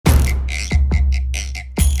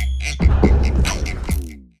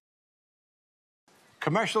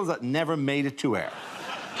Commercials that never made it to air.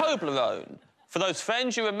 Toblerone. For those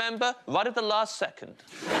friends you remember right at the last second.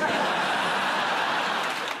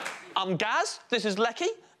 I'm Gaz, this is Lecky,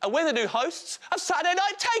 and we're the new hosts of Saturday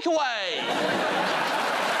Night Takeaway!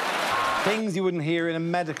 Things you wouldn't hear in a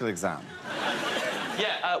medical exam.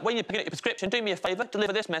 Yeah, when you're picking up your prescription, do me a favour,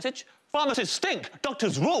 deliver this message. Pharmacists stink,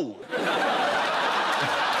 doctors rule.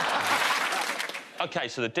 OK,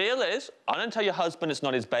 so the deal is, I don't tell your husband it's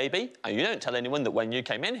not his baby, and you don't tell anyone that when you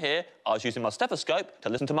came in here, I was using my stethoscope to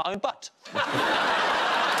listen to my own butt.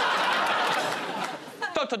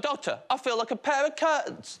 Doctor, I feel like a pair of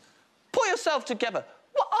curtains. Pull yourself together.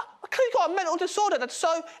 What? I clearly got a mental disorder that's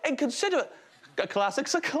so inconsiderate. A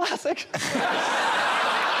classic's a classic.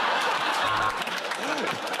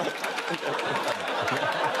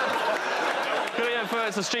 Brilliant for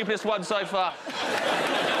it's the stupidest one so far.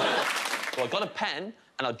 Well, I got a pen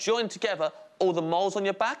and I joined together all the moles on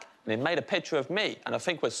your back and it made a picture of me. And I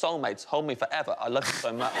think we're soulmates. Hold me forever. I love you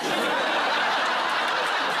so much.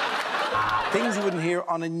 Things you wouldn't hear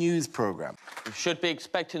on a news programme. You should be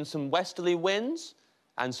expecting some westerly winds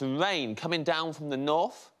and some rain coming down from the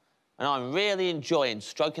north, and I'm really enjoying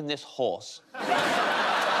stroking this horse. And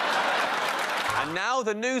now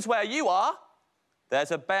the news where you are,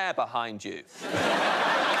 there's a bear behind you.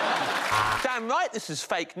 Damn right this is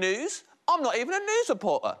fake news. I'm not even a news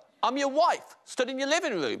reporter. I'm your wife, stood in your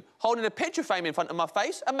living room, holding a picture frame in front of my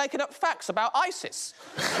face and making up facts about ISIS.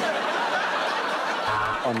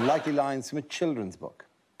 Unlikely lines from a children's book.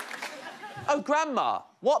 Oh, Grandma,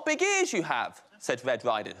 what big ears you have, said Red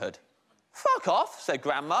Riding Hood. Fuck off, said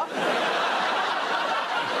Grandma.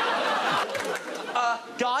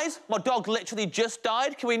 Guys, my dog literally just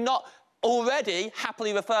died. Can we not already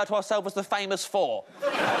happily refer to ourselves as the famous four?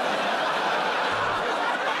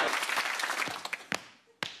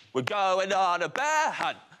 We're going on a bear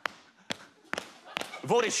hunt.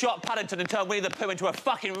 We've already shot Paddington and turned Winnie the Pooh into a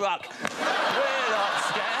fucking rug. We're not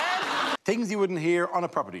scared. Things you wouldn't hear on a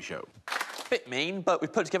property show. Bit mean, but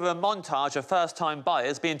we've put together a montage of first-time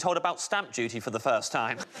buyers being told about stamp duty for the first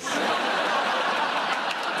time.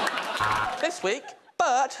 This week,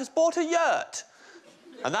 Bert has bought a yurt.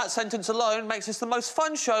 And that sentence alone makes this the most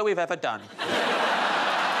fun show we've ever done.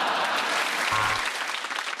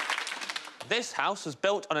 This house was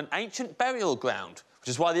built on an ancient burial ground, which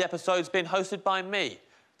is why the episode's been hosted by me,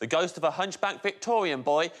 the ghost of a hunchback Victorian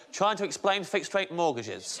boy trying to explain fixed-rate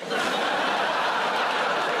mortgages.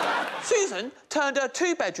 Susan turned her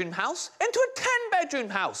two-bedroom house into a 10-bedroom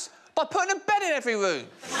house by putting a bed in every room.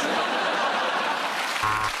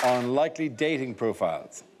 Unlikely dating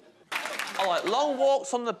profiles. I like long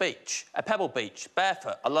walks on the beach, a pebble beach,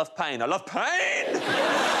 barefoot. I love pain. I love pain!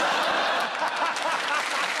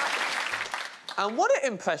 And would it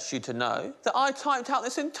impress you to know that I typed out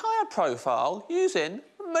this entire profile using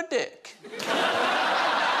my dick?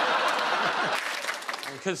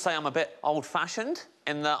 You could say I'm a bit old-fashioned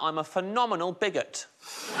in that I'm a phenomenal bigot.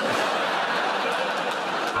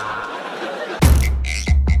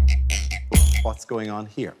 What's going on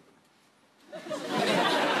here?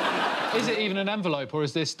 Is it even an envelope, or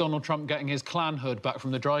is this Donald Trump getting his Klan hood back from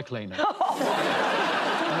the dry cleaner? Oh,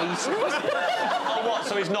 what,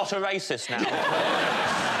 so he's not a racist now?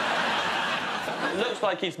 It looks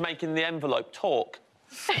like he's making the envelope talk.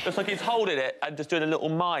 Looks like he's holding it and just doing a little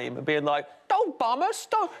mime and being like, don't bomb us,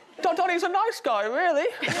 Donnie's a nice guy, really.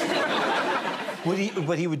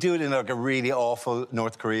 But he would do it in, like, a really awful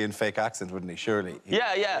North Korean fake accent, wouldn't he? Surely.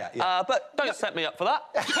 Yeah. But don't set me up for that.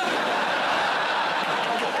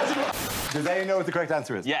 Does anyone know what the correct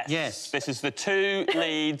answer is? Yes. This is the two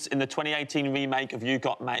leads in the 2018 remake of You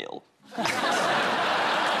Got Mail.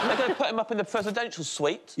 They're going to put him up in the presidential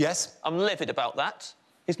suite. Yes. I'm livid about that.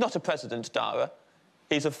 He's not a president, Dara.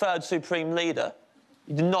 He's a third supreme leader.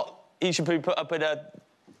 He should be put up in a...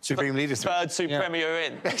 Supreme leader. Third Premier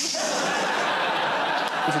in. To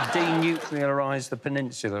denuclearise the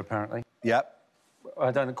peninsula, apparently. Yep.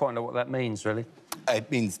 I don't quite know what that means, really. It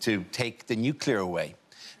means to take the nuclear away.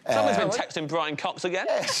 Someone's been texting Brian Cox again.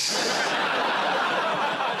 Yes.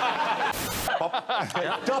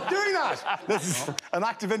 Stop doing that! This is an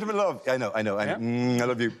act of intimate love. I know. Yeah. I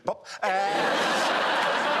love you. Pop.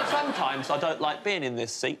 Sometimes I don't like being in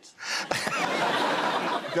this seat.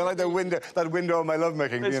 You like that window on my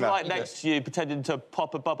lovemaking, It's you know? right next to you, pretending to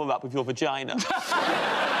pop a bubble wrap with your vagina.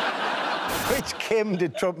 Which Kim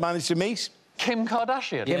did Trump manage to meet? Kim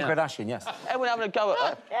Kardashian? Kim Kardashian, yes. Everyone having a go at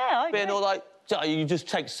her. Yeah, I Being agree. all like, "Oh, you just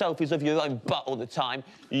take selfies of your own butt all the time.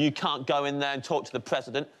 You can't go in there and talk to the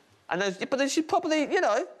president." And but then she probably, you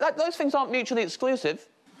know, those things aren't mutually exclusive.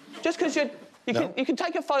 Just because you can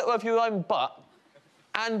take a photo of your own butt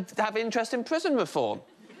and have interest in prison reform.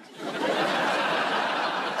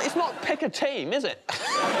 It's not pick a team, is it? Do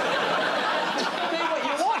what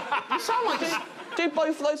you want. You sound like do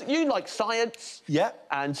both of those. You like science, Yeah,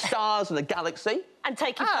 and stars and the galaxy, And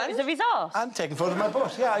taking photos of his arse. and taking photos of my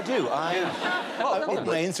butt. Yeah, I do. My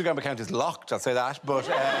Instagram account is locked. I'll say that. But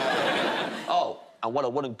Oh, and what I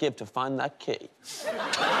wouldn't give to find that key.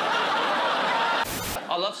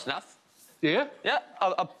 I love snuff. Yeah? Yeah,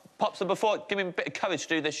 I popped some before. Give me a bit of courage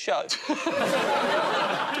to do this show.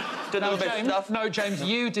 Did a little bit of stuff. No, James,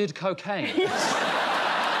 you did cocaine.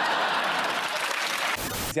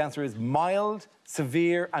 the answer is mild,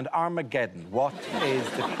 severe, and Armageddon. What is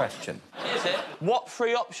the question? Is it? What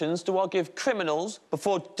three options do I give criminals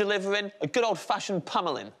before delivering a good old-fashioned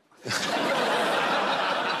pummeling? You've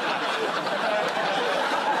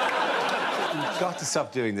got to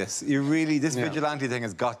stop doing this. You really, this vigilante thing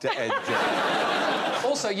has got to end.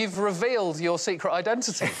 Also, you've revealed your secret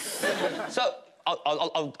identity. So,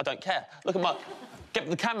 I don't care. Look at my... Get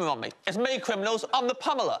the camera on me. It's me, criminals. I'm the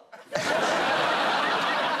pummeler.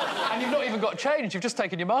 And you've not even got changed. You've just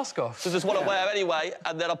taken your mask off. So this is what I wear anyway,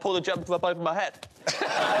 and then I pull the jumper up over my head.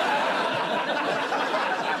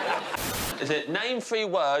 Is it name three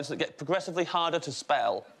words that get progressively harder to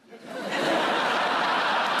spell?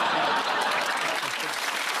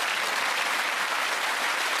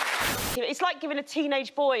 It's like giving a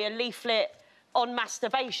teenage boy a leaflet on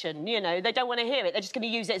masturbation, you know. They don't want to hear it. They're just going to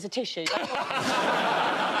use it as a tissue.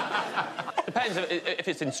 Depends if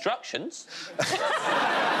it's instructions.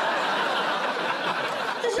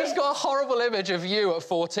 He's got a horrible image of you at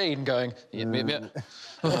 14 going... And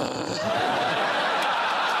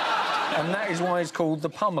that is why it's called the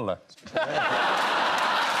pummeler.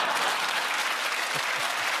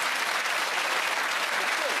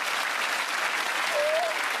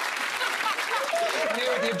 You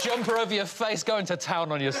with your jumper over your face going to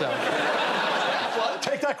town on yourself. What?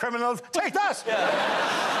 Take that, criminals! Take that! Yeah.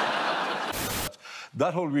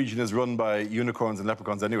 That whole region is run by unicorns and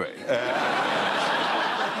leprechauns anyway.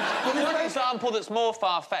 One example that's more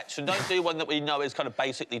far-fetched, and don't do one that we know is kind of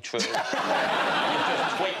basically true. You've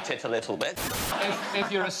just tweaked it a little bit. If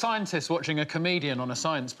you're a scientist watching a comedian on a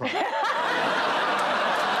science project...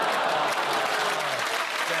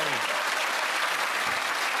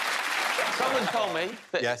 Someone told me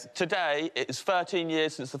that today it is 13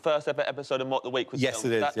 years since the first ever episode of What the Week was filmed. Yes,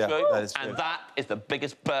 it is. That's yeah, true? that is true. And that is the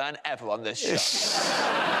biggest burn ever on this show.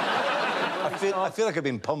 I feel like I've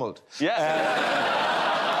been pummeled. Yeah.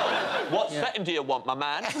 What setting do you want, my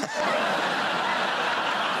man?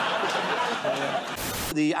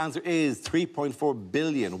 The answer is 3.4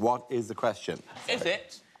 billion. What is the question? Is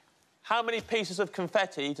it? How many pieces of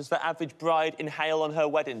confetti does the average bride inhale on her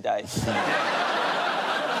wedding day?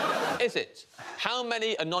 Is it? How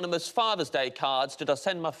many anonymous Father's Day cards did I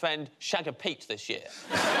send my friend Shagger Pete this year?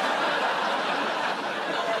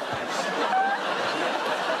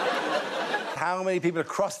 How many people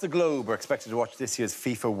across the globe are expected to watch this year's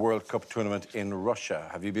FIFA World Cup tournament in Russia?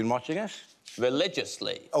 Have you been watching it?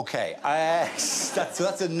 Religiously. OK. So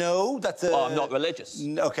that's a no? That's a... Oh, I'm not religious.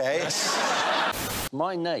 OK.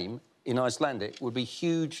 My name in Icelandic would be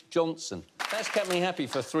Huge Johnson. That's kept me happy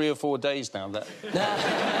for 3 or 4 days now, that.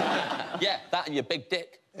 Yeah, that and your big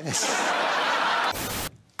dick.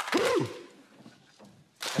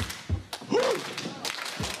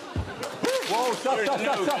 Whoa, stop. No.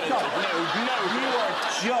 You are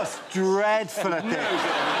just dreadful at this.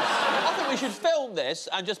 I think we should film this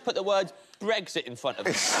and just put the word Brexit in front of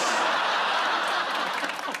it.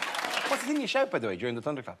 What's the thing you shout, by the way, during the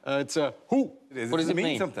thunderclap? It's a who. What does it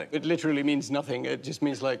mean? Something? It literally means nothing. It just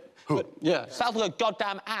means, like... Who? Yeah. Sounds like a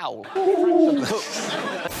goddamn owl.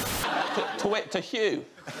 To Hugh.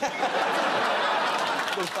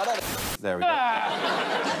 There we go.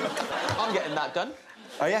 I'm getting that done.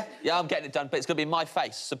 Oh, yeah? Yeah, I'm getting it done, but it's going to be my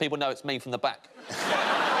face, so people know it's me from the back.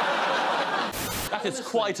 That is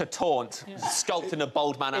quite a taunt, sculpting a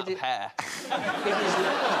bold man out of hair.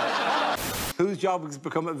 Whose job has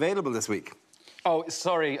become available this week? Oh,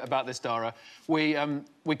 sorry about this, Dara. We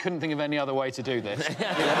couldn't think of any other way to do this. We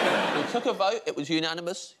took a vote, it was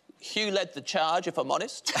unanimous. Hugh led the charge, if I'm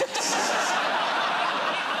honest.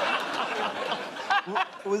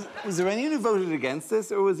 Was there anyone who voted against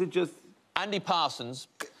this, or was it just... Andy Parsons.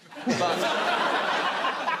 But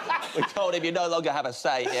we told him you no longer have a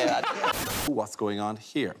say here. What's going on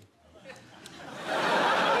here?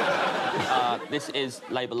 This is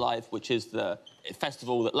Labour Live, which is the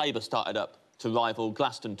festival that Labour started up to rival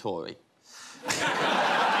Glastonbury.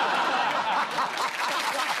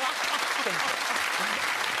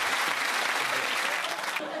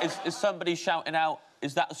 Is somebody shouting out,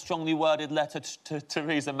 Is that a strongly worded letter to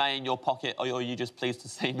Theresa May in your pocket, or are you just pleased to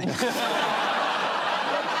see me?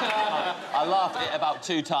 I laughed at it about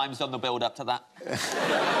 2 times on the build-up to that.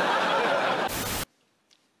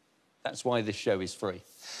 That's why this show is free.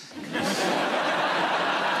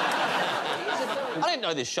 I didn't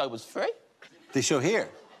know this show was free. The show here?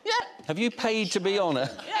 Yeah. Have you paid to be on it?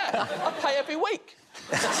 Yeah, I pay every week.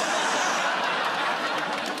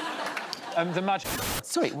 The magic...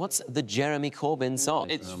 Sorry, what's the Jeremy Corbyn song?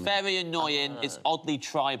 It's very annoying, it's oddly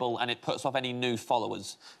tribal, and it puts off any new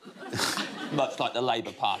followers. Much like the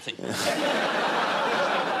Labour Party.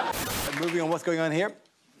 Moving on, what's going on here?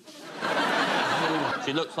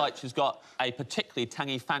 She looks like she's got a particularly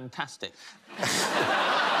tangy fantastic.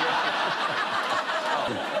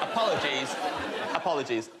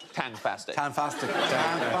 Apologies, tangfastic. Fantastic.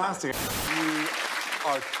 Fantastic. You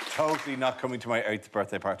are totally not coming to my 8th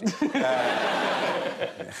birthday party.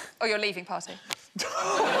 Or your leaving party. Feel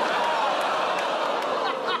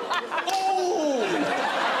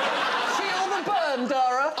the burn,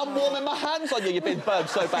 Dara. I'm warming my hands on you, you've been burned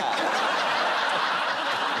so bad.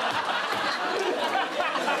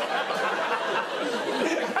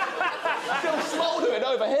 Still smouldering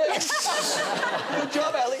over here. Good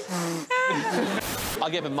job, Ellie. I'll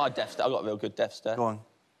give him my death stare. I've got a real good death stare. Go on.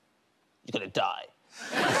 You're gonna die.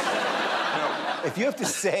 No, if you have to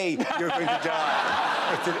say you're going to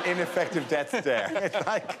die, it's an ineffective death stare. It's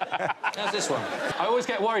like... How's this one? I always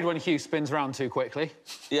get worried when Hugh spins round too quickly.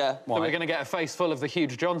 Yeah. That we're going to get a face full of the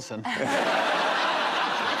huge Johnson.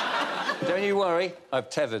 Don't you worry, I've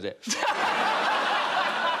tethered it.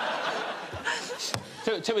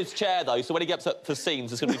 To his chair, though, so when he gets up for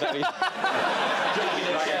scenes, it's going to be very...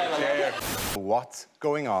 What's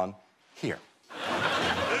going on here?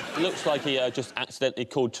 Looks like he just accidentally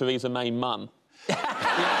called Theresa May mum.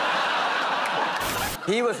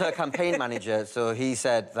 He was her campaign manager, so he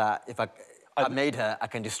said that if I made her, I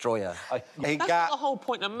can destroy her. That's not the whole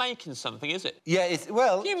point of making something, is it? Yeah, it's...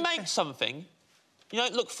 Well... If you make something, you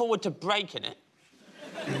don't look forward to breaking it.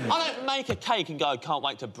 I don't make a cake and go, I can't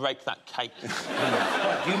wait to break that cake.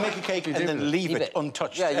 You make a cake and then leave it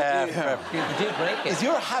untouched. Yeah, you do break it. Is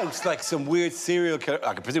your house like some weird serial killer...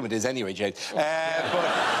 I can presume it is anyway, Jade.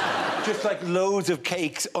 But just like loads of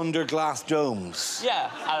cakes under glass domes.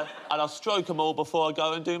 Yeah, and I'll stroke them all before I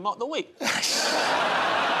go and do Mock the Week. For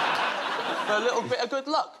a little bit of good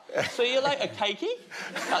luck. See you later, Cakey.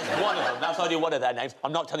 That's one of them. That's only one of their names.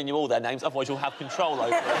 I'm not telling you all their names, otherwise you'll have control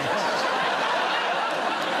over it.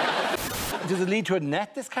 Does it lead to a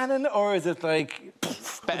net, this cannon, or is it like...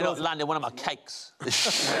 Better not land in one of my cakes. I'll be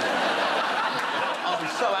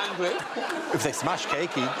so angry. If they smash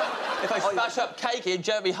Cakey... If I smash up Cakey and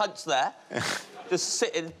Jeremy Hunt's there, just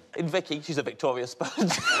sitting in Vicky, she's a Victoria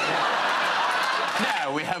sponge.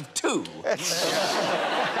 Now we have 2. Keep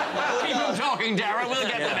on talking, Dara, we'll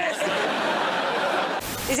get the best.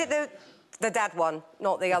 Is it the dad one,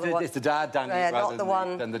 not the other one? It's the dad, Danny, not the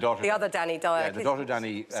one... than the daughter. The other Danny Dyer. Yeah, the daughter,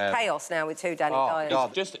 Danny... It's chaos now with 2 Danny Dyers.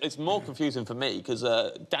 God. It's more confusing for me, because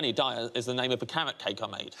Danny Dyer is the name of a carrot cake I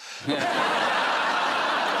made.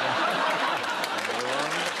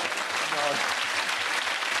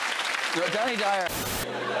 Danny Dyer.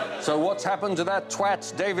 So what's happened to that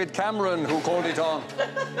twat David Cameron who called it on?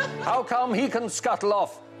 How come he can scuttle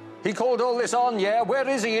off? He called all this on, yeah? Where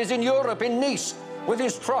is he? He's in Europe, in Nice, with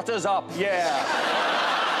his trotters up, yeah.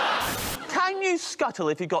 Can you scuttle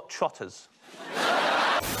if you got trotters?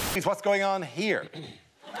 What's going on here?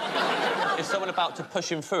 Is someone about to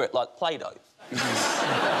push him through it like Play-Doh?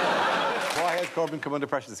 Why has Corbyn come under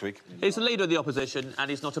pressure this week? He's the leader of the opposition and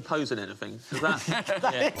he's not opposing anything. Is that...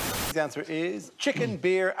 yeah. The answer is chicken,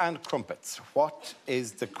 beer and crumpets. What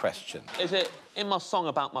is the question? Is it, in my song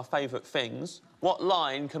about my favourite things, what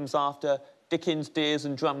line comes after Dickens, Deers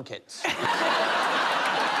and Drum Kits?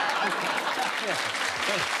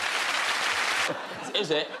 Is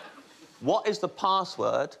it, what is the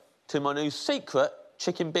password to my new secret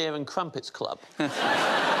chicken, beer and crumpets club?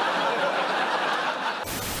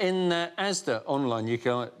 In Asda online,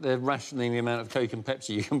 they're rationing the amount of Coke and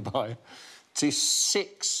Pepsi you can buy to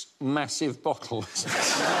 6 massive bottles.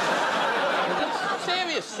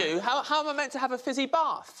 Serious, Stu? How am I meant to have a fizzy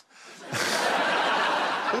bath?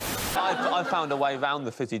 I found a way around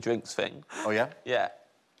the fizzy drinks thing. Oh, yeah? Yeah.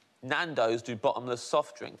 Nando's do bottomless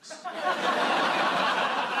soft drinks.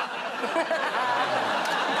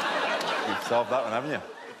 You've solved that one, haven't you?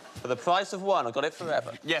 For the price of one, I got it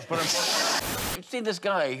forever. Yes, but you've seen this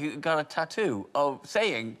guy who got a tattoo of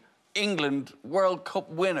saying England World Cup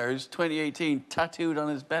winners 2018 tattooed on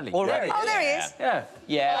his belly. Already? Oh, there he is. Yeah.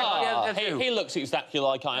 Yeah. He looks exactly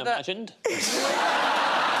like I imagined.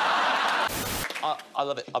 I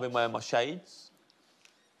love it. I've been wearing my shades.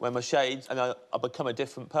 Wearing my shades, and I become a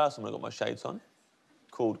different person when I got my shades on.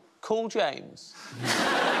 Called Cool James.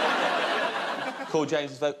 Cool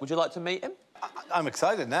James, would you like to meet him? I'm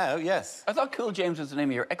excited now, yes. I thought Cool James was the name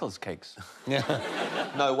of your Eccles cakes. Yeah.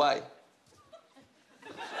 No way.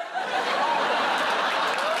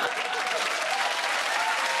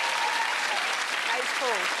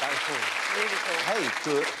 That was cool. Really cool. Hey,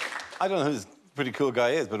 cool. I don't know who this pretty cool guy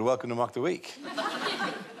is, but welcome to Mock the Week.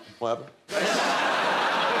 Whatever.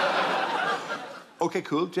 OK,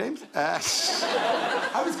 cool, James.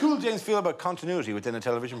 How does Cool James feel about continuity within a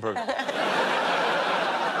television programme?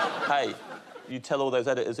 Hey, you tell all those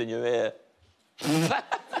editors in your ear.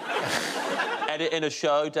 Editing a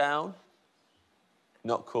show down.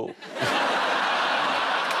 Not cool.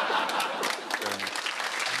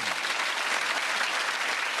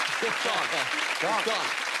 It's gone. Gone. It's gone.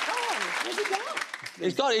 Where's he gone?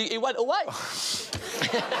 He's gone. He went away.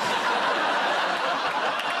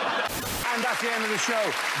 And that's the end of the show.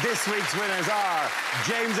 This week's winners are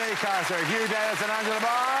James Acaster, Hugh Dallas and Angela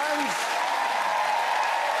Barnes.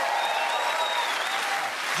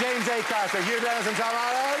 James Acaster, Hugh Dallas and Tom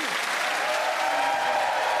Allen.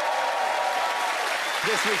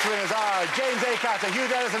 This week's winners are James Acaster, Hugh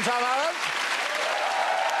Dallas and Tom Allen.